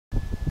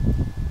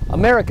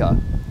America,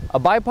 a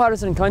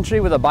bipartisan country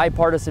with a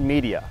bipartisan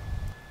media.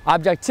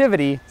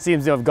 Objectivity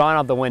seems to have gone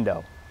out the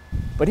window.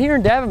 But here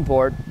in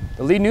Davenport,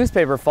 the lead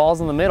newspaper falls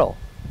in the middle.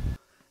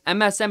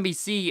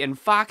 MSNBC and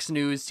Fox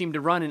News seem to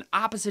run in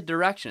opposite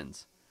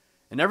directions,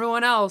 and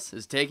everyone else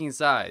is taking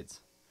sides.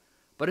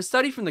 But a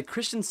study from the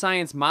Christian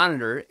Science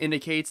Monitor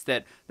indicates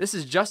that this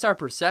is just our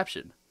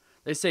perception.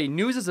 They say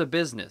news is a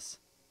business.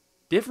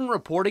 Different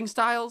reporting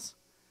styles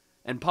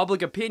and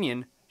public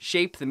opinion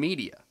shape the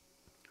media.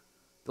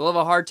 They'll have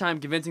a hard time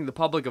convincing the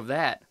public of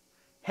that.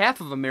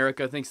 Half of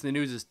America thinks the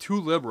news is too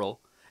liberal,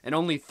 and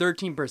only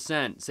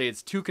 13% say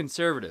it's too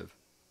conservative.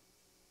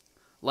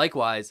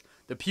 Likewise,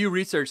 the Pew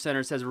Research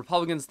Center says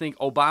Republicans think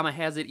Obama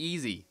has it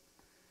easy.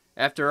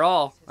 After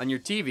all, on your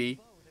TV,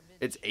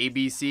 it's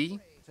ABC,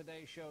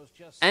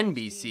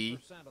 NBC,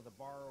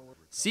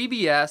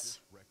 CBS,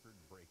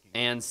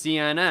 and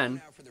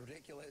CNN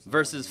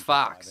versus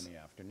Fox.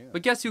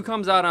 But guess who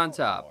comes out on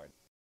top?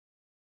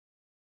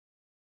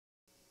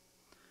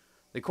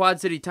 The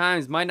Quad City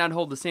Times might not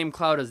hold the same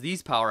clout as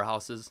these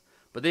powerhouses,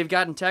 but they've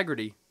got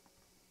integrity.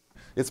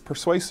 It's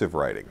persuasive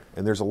writing,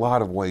 and there's a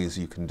lot of ways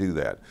you can do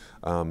that.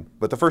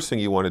 But the first thing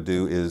you want to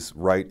do is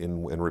write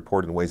and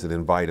report in ways that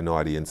invite an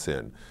audience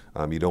in.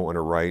 You don't want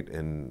to write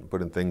and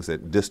put in things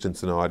that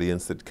distance an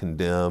audience, that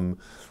condemn.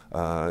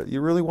 I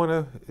really want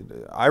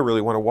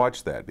to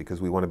watch that,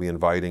 because we want to be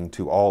inviting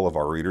to all of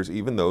our readers,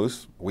 even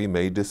those we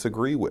may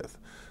disagree with.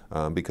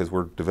 Because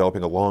we're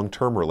developing a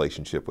long-term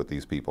relationship with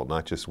these people,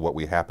 not just what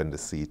we happen to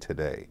see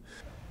today.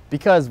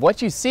 Because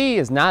what you see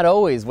is not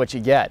always what you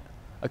get.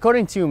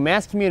 According to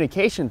mass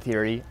communication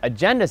theory,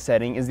 agenda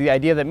setting is the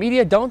idea that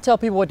media don't tell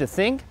people what to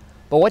think,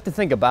 but what to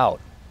think about.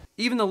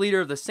 Even the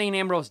leader of the St.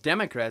 Ambrose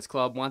Democrats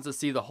Club wants to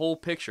see the whole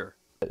picture.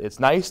 It's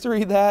nice to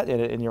read that,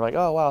 and you're like,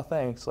 oh wow,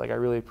 thanks. Like, I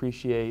really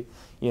appreciate,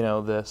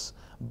 this.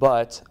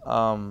 But,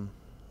 I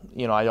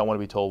don't want to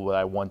be told what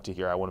I want to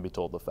hear. I want to be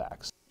told the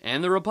facts.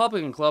 And the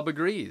Republican Club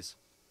agrees.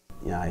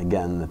 Yeah,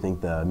 again, I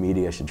think the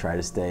media should try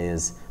to stay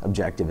as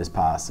objective as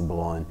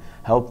possible and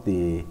help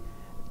the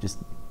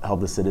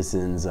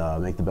citizens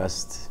make the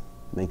best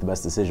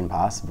decision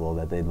possible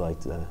that they'd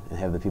like to, and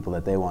have the people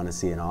that they want to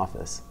see in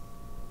office.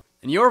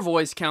 And your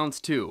voice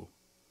counts too.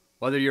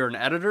 Whether you're an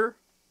editor,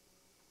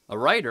 a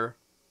writer,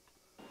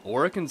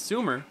 or a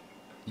consumer,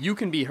 you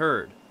can be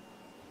heard.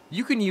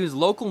 You can use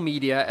local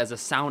media as a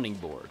sounding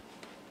board.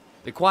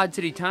 The Quad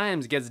City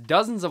Times gets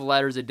dozens of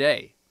letters a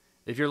day.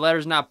 If your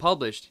letter's not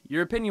published,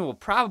 your opinion will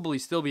probably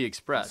still be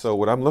expressed. So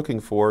what I'm looking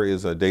for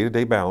is a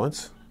day-to-day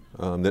balance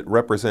that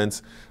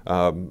represents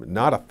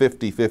not a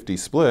 50-50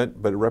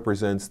 split, but it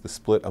represents the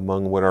split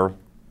among what our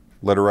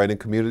letter writing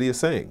community is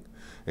saying.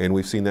 And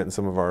we've seen that in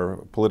some of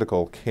our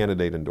political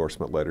candidate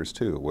endorsement letters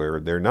too,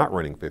 where they're not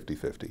running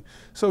 50-50.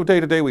 So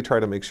day to day we try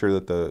to make sure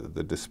that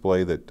the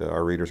display that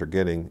our readers are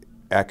getting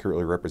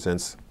accurately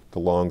represents the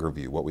longer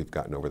view, what we've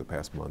gotten over the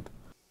past month.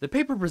 The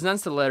paper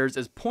presents the letters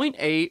as point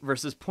A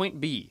versus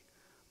point B,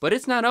 but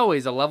it's not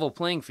always a level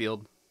playing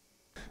field.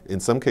 In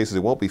some cases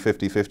it won't be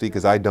 50-50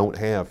 because I don't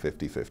have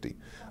 50-50.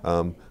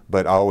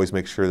 But I always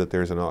make sure that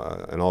there's an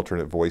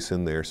alternate voice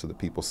in there so that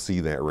people see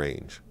that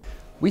range.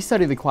 We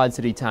studied the Quad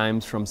City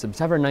Times from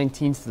September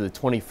 19th to the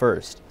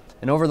 21st.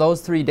 And over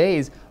those 3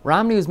 days,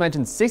 Romney was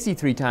mentioned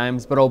 63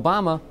 times, but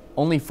Obama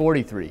only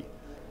 43.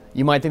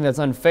 You might think that's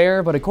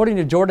unfair, but according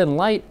to Jordan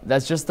Light,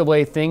 that's just the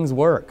way things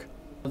work.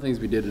 One of the things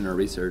we did in our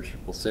research,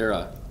 well,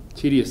 Sarah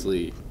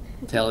tediously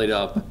tallied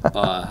up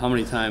how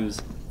many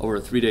times over a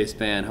 3-day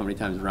span, how many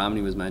times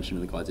Romney was mentioned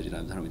in the Quad City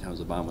Times, and how many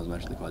times Obama was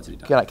mentioned in the Quad City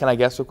Times. Can I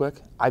guess real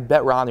quick? I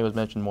bet Romney was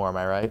mentioned more, am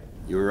I right?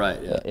 You were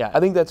right, yeah. Yeah, I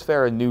think that's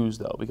fair in news,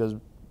 though, because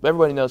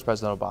everybody knows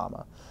President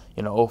Obama.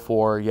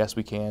 04, yes,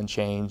 we can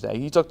change that.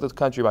 He took the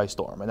country by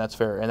storm, and that's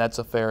fair, and that's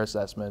a fair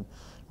assessment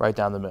right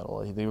down the middle.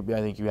 I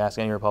think you ask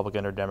any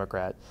Republican or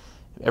Democrat,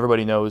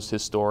 everybody knows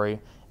his story.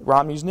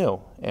 Romney's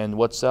new, and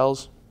what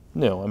sells?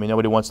 New. I mean,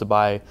 nobody wants to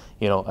buy,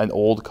 an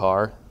old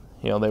car.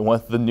 They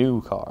want the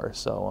new car.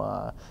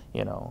 So,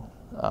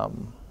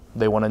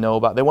 they want to know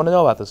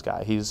about this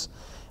guy. He's,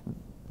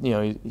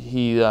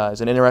 he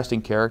is an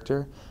interesting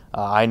character.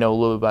 I know a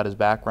little bit about his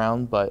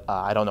background, but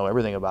I don't know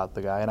everything about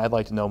the guy, and I'd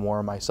like to know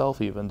more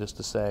myself, even just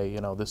to say,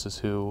 this is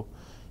who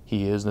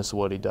he is, and this is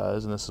what he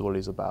does, and this is what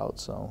he's about.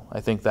 So I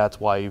think that's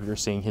why you're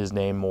seeing his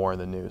name more in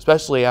the news,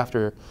 especially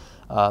after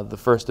the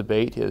first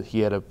debate.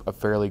 He had a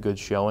fairly good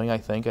showing, I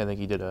think. I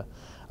think he did a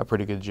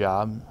pretty good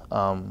job.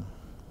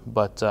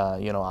 But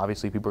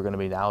obviously people are going to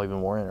be now even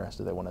more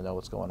interested. They want to know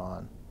what's going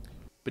on.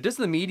 But does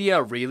the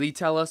media really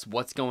tell us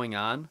what's going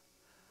on?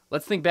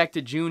 Let's think back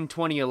to June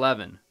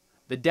 2011.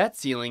 The debt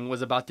ceiling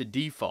was about to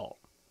default.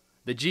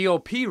 The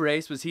GOP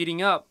race was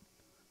heating up.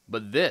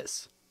 But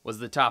this was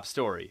the top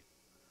story.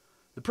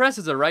 The press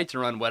has a right to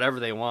run whatever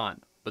they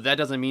want, but that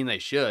doesn't mean they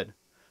should.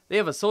 They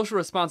have a social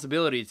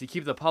responsibility to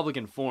keep the public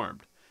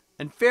informed.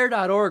 And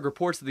Fair.org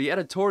reports that the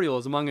editorial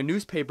is among a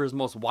newspaper's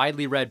most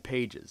widely read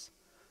pages.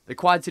 The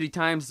Quad City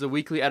Times is a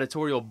weekly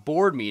editorial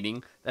board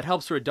meeting that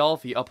helps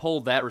Rodolphe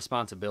uphold that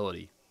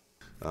responsibility.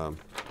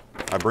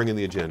 I bring in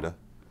the agenda.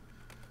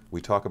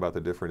 We talk about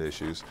the different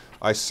issues.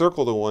 I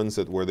circle the ones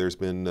where there's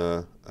been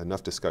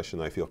enough discussion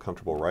that I feel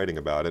comfortable writing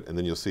about it, and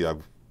then you'll see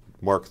I've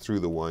marked through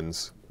the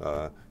ones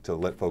to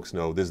let folks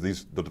know, to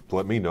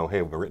let me know,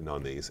 hey, we've written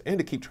on these, and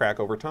to keep track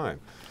over time.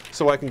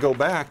 So I can go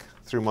back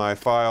through my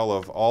file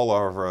of all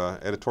our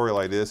editorial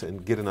ideas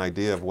and get an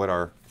idea of what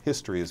our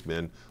history has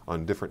been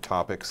on different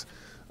topics,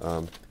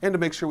 and to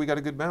make sure we got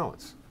a good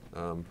balance.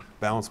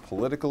 Balance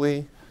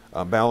politically,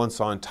 balance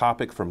on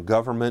topic from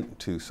government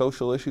to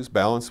social issues,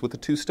 balance with the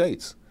two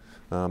states,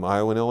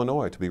 Iowa and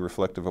Illinois, to be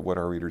reflective of what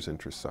our readers'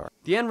 interests are.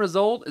 The end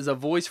result is a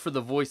voice for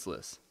the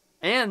voiceless,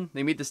 and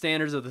they meet the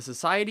standards of the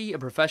Society of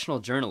Professional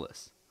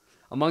Journalists.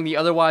 Among the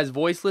otherwise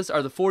voiceless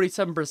are the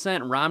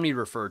 47% Romney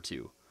referred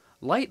to.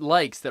 Light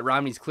likes that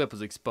Romney's clip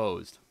was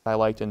exposed. I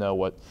like to know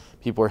what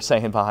people are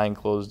saying behind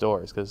closed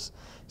doors, because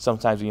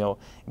sometimes, you know,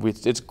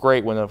 it's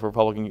great when a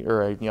Republican,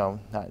 or, you know,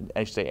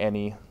 I should say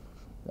any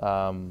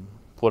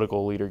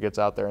political leader gets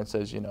out there and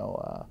says,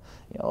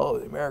 oh,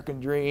 the American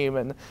dream,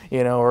 and,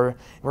 you know,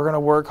 we're going to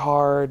work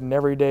hard, and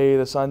every day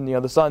the sun,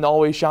 the sun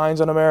always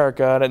shines on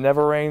America, and it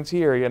never rains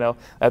here. You know,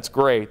 that's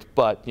great,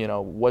 but, you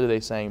know, what are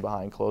they saying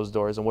behind closed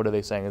doors, and what are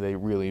they saying that they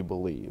really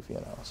believe? You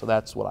know, so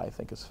that's what I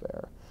think is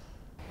fair.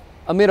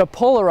 Amid a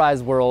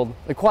polarized world,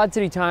 the Quad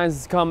City Times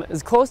has come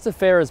as close to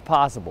fair as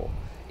possible.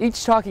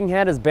 Each talking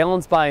head is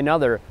balanced by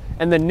another,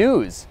 and the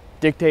news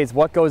dictates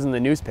what goes in the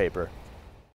newspaper.